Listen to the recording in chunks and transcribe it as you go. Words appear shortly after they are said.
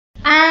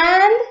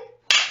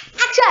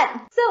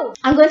go.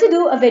 I'm going to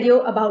do a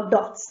video about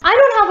dots. I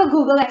don't have a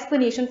Google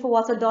explanation for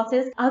what a dot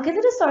is. I'll give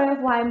you the story of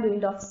why I'm doing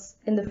dots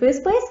in the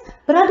first place,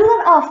 but I'll do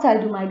that after I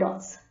do my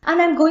dots.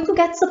 And I'm going to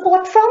get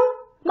support from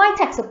my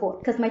tech support,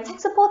 because my tech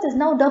support is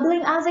now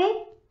doubling as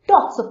a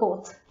dot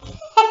support.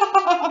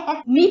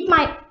 Meet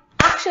my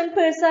action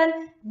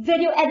person,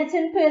 video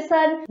editing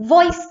person,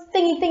 voice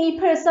thingy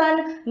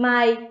person,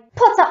 my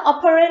putter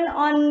uppering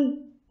on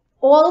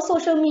all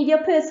social media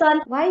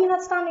person. Why are you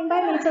not standing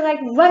by me to like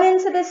run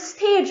into this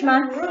stage,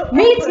 man?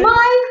 Meet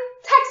my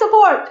tech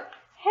support.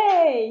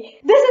 Hey,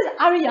 this is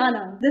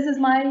Ariana. This is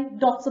my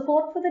dot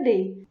support for the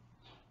day.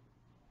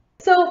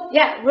 So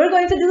yeah, we're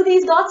going to do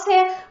these dots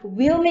here.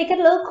 We'll make it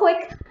a little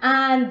quick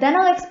and then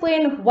I'll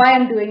explain why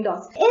I'm doing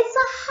dots. It's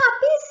a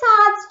happy,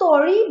 sad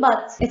story,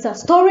 but it's a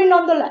story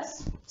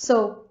nonetheless.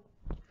 So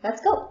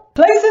let's go.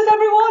 Places,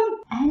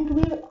 everyone! And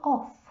we're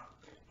off.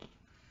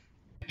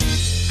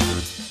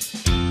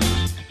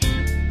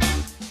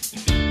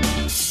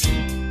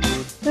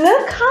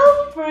 Look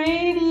how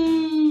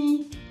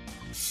pretty!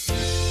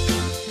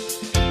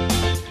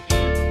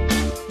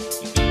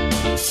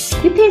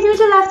 You painting with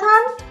your left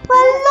hand?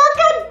 Well, look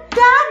at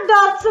that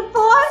dot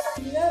support!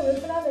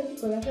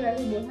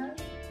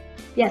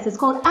 Yes, it's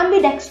called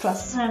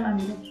ambidextrous. I'm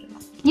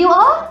ambidextrous. You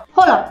are?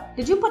 Hold up.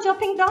 Did you put your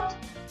pink dot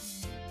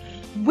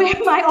where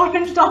my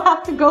orange dot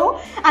had to go?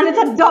 And it's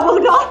a double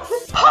dot?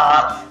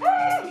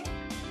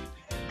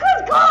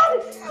 Good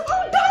God!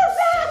 Who does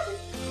that?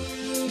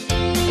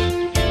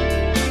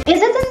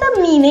 Is it in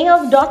the meaning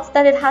of dots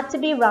that it had to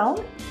be round?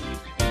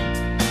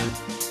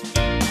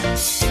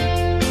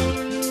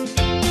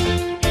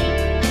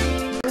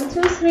 1,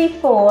 2, 3,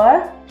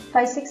 4,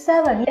 5, 6,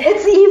 7.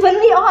 It's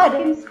evenly odd.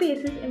 In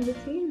spaces in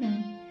between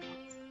them.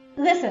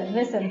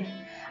 Listen.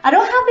 I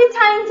don't have the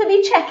time to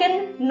be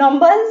checking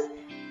numbers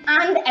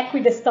and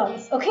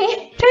equidistance,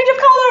 okay? Change of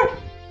color!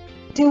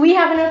 Do we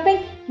have enough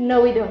pink?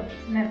 No, we don't.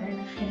 Never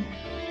enough pink.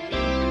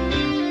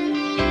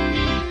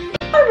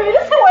 I made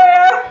a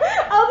square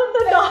out of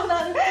the dot.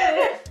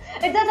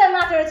 It doesn't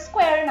matter, it's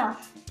square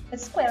enough.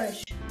 It's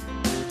squarish.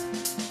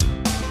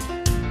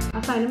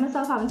 I find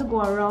myself having to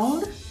go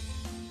around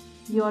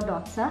your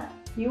dots, huh?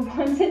 You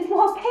wanted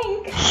more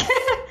pink.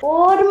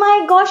 Oh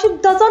my gosh,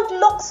 it doesn't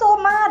look so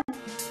mad.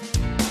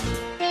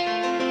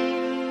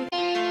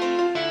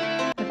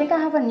 I think I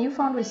have a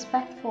newfound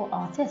respect for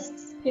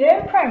artists. You know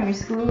in primary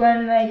school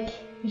when like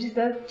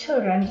the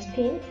children just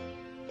paint?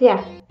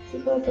 Yeah. This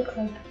is what it looks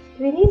like.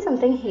 We need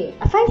something here.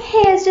 I find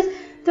hair is just,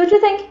 don't you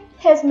think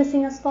hair's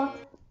missing a spot?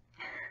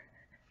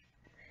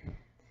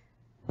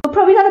 It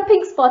probably had a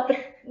pink spot, but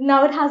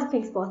now it has a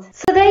pink spot.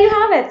 So there you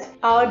have it,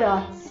 our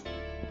dots.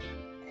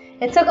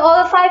 It took all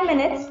of 5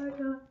 minutes. Our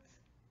dots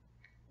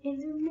in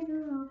the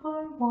middle of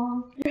our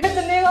wall. You hit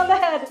the nail on the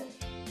head.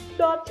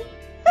 Dot.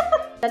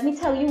 Let me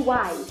tell you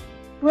why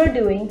we're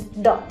doing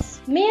dots.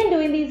 Me and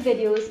doing these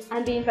videos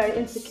and being very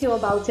insecure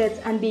about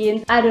it and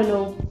being, I don't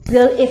know,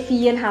 real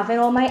iffy and having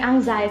all my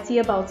anxiety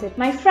about it.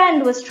 My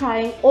friend was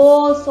trying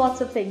all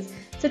sorts of things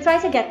to try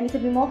to get me to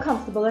be more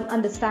comfortable and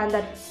understand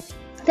that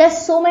there's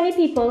so many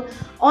people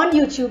on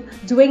YouTube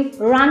doing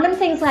random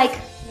things like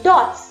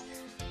dots.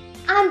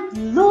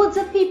 And loads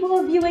of people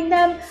are viewing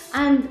them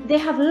and they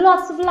have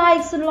lots of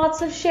likes and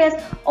lots of shares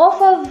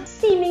off of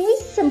seemingly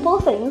simple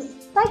things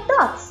like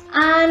dots.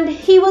 And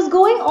he was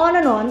going on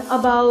and on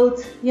about,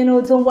 you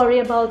know, don't worry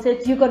about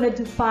it, you're gonna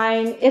do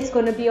fine, it's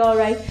gonna be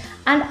alright.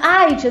 And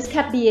I just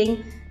kept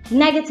being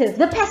negative.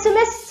 The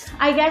pessimist,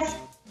 I guess,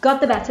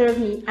 got the better of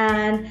me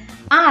and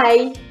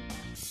I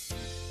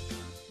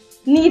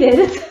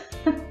needed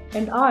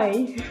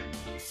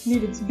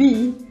to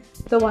be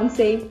the one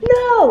saying,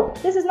 no,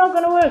 this is not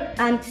gonna work.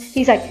 And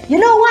he's like, you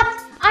know what?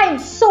 I'm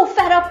so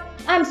fed up.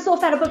 I'm so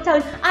fed up of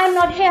telling. I'm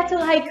not here to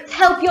like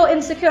help your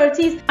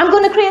insecurities. I'm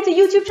gonna create a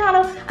YouTube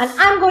channel and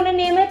I'm gonna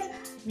name it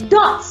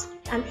Dots.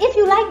 And if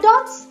you like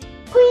dots,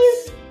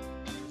 please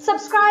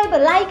subscribe,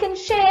 like and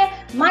share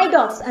my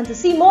dots. And to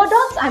see more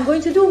dots, I'm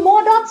going to do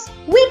more dots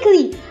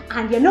weekly.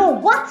 And you know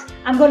what?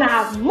 I'm gonna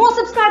have more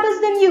subscribers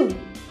than you.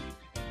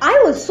 I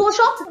was so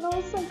shocked. And I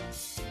was like,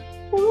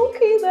 well,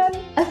 okay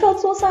then. I felt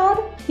so sad.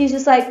 He's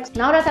just like,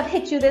 now that I've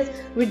hit you this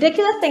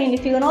ridiculous thing and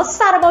you're feeling all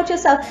sad about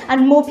yourself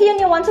and mopey and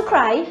you want to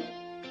cry,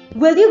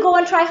 will you go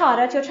and try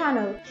harder at your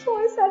channel? So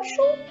I said,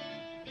 sure,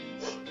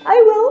 I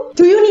will.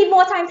 Do you need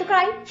more time to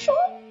cry?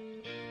 Sure,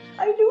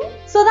 I do.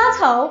 So that's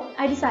how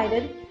I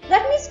decided,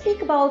 let me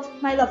speak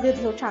about my lovely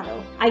little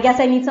channel. I guess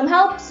I need some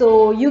help,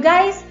 so you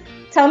guys,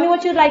 tell me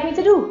what you'd like me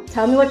to do.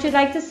 Tell me what you'd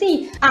like to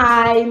see.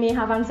 I may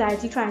have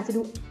anxiety trying to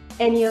do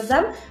any of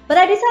them, but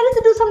I decided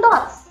to do some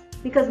dots.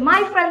 Because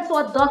my friend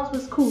thought dots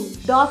was cool.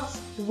 Dots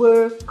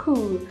were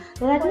cool.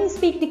 Let me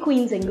speak the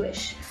Queen's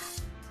English.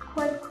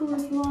 Quite cool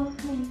if you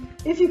ask me.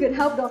 If you can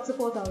help dot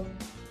support out.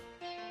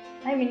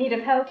 I'm in need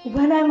of help.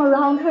 When I'm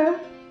around her,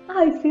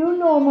 I feel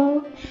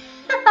normal.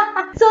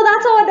 So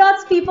that's our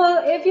dots, people.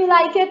 If you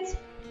like it,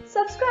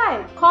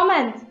 subscribe,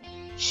 comment.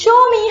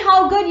 Show me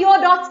how good your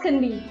dots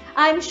can be.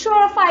 I'm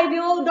sure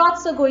 5-year-old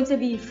dots are going to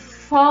be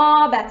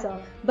far better.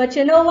 But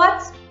you know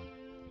what?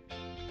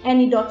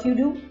 Any dot you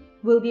do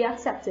will be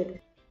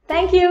accepted.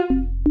 Thank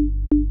you.